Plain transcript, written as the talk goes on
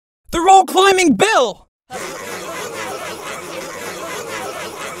wall-climbing Bill!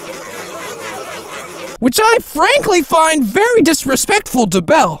 Which I frankly find very disrespectful to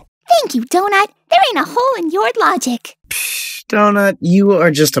Belle. Thank you, Donut. There ain't a hole in your logic. Psh, Donut, you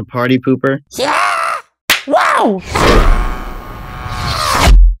are just a party pooper. Yeah! Wow!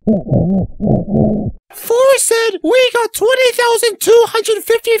 4 said we got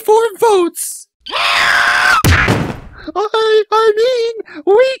 20,254 votes. I mean,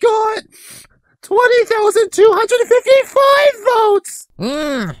 we got 20,255 votes!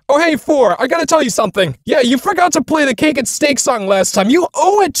 Oh, hey, 4, I gotta tell you something. Yeah, you forgot to play the Cake and Steak song last time. You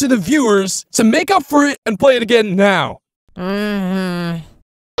owe it to the viewers to make up for it and play it again now.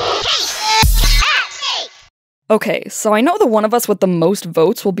 Okay, so I know the one of us with the most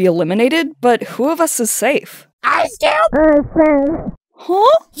votes will be eliminated, but who of us is safe? Ice Cube!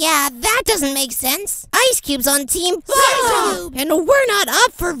 Huh? Yeah, that doesn't make sense. Ice Cube's on Team Fire, and we're not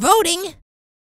up for voting.